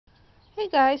Hey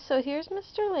guys, so here's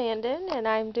Mr. Landon, and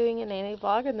I'm doing a nanny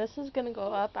vlog, and this is going to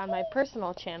go up on my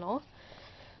personal channel.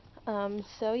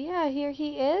 So yeah, here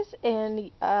he is,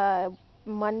 and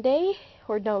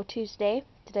Tuesday,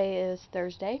 today is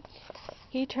Thursday,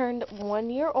 he turned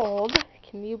 1 year old.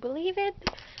 Can you believe it?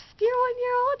 You're 1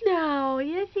 year old now!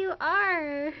 Yes, you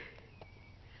are!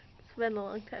 It's been a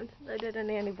long time since I did a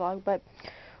nanny vlog, but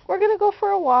we're going to go for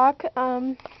a walk.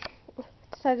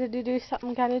 Decided to do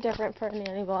something kind of different for a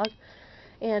nanny vlog.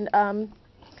 And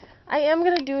I am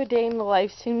going to do a day in the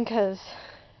life soon, because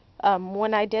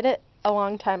when I did it a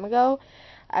long time ago,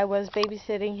 I was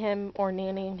babysitting him or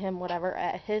nannying him, whatever,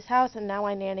 at his house, and now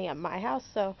I nanny at my house.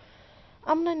 So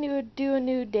I'm going to do a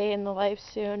new day in the life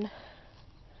soon.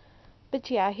 But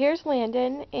yeah, here's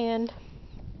Landon, and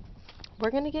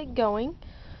we're going to get going.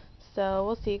 So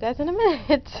we'll see you guys in a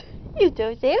minute. He's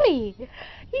so silly.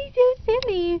 He's so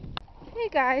silly. Hey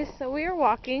guys, so we are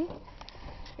walking,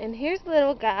 and here's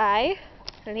little guy,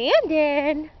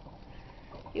 Landon.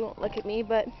 He won't look at me,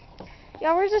 but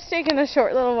yeah, we're just taking a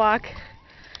short little walk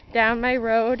down my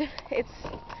road. It's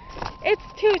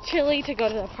too chilly to go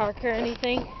to the park or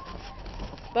anything,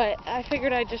 but I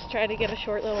figured I'd just try to get a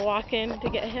short little walk in to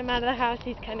get him out of the house.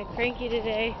 He's kind of cranky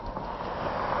today.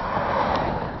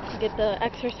 Get the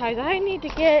exercise I need to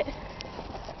get.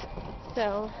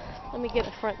 So let me get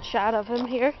a front shot of him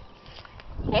here.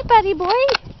 Hey buddy boy!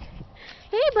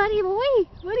 Hey buddy boy!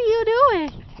 What are you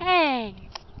doing? Hey!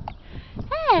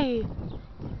 Hey!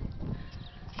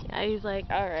 Yeah, he's like,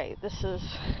 alright, this is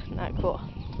not cool.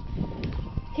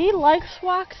 He likes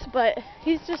walks, but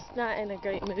he's just not in a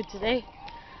great mood today.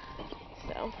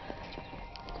 So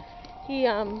he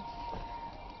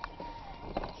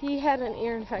had an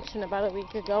ear infection about a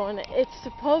week ago, and it's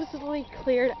supposedly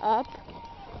cleared up,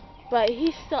 but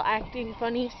he's still acting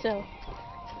funny, so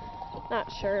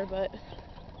not sure, but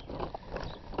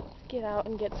get out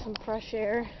and get some fresh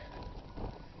air.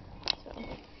 So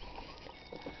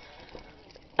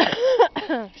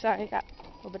sorry, I got a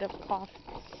little bit of a cough.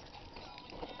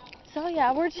 So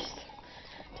yeah, we're just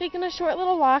taking a short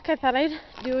little walk. I thought I'd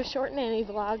do a short nanny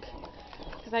vlog,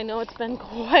 because I know it's been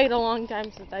quite a long time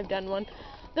since I've done one.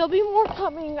 There'll be more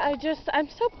coming. I'm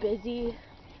so busy.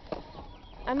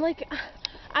 I'm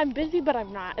busy, but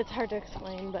I'm not. It's hard to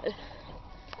explain, but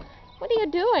what are you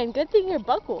doing? Good thing you're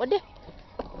buckled.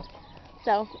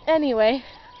 So anyway,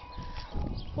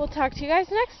 we'll talk to you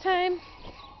guys next time.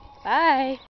 Bye.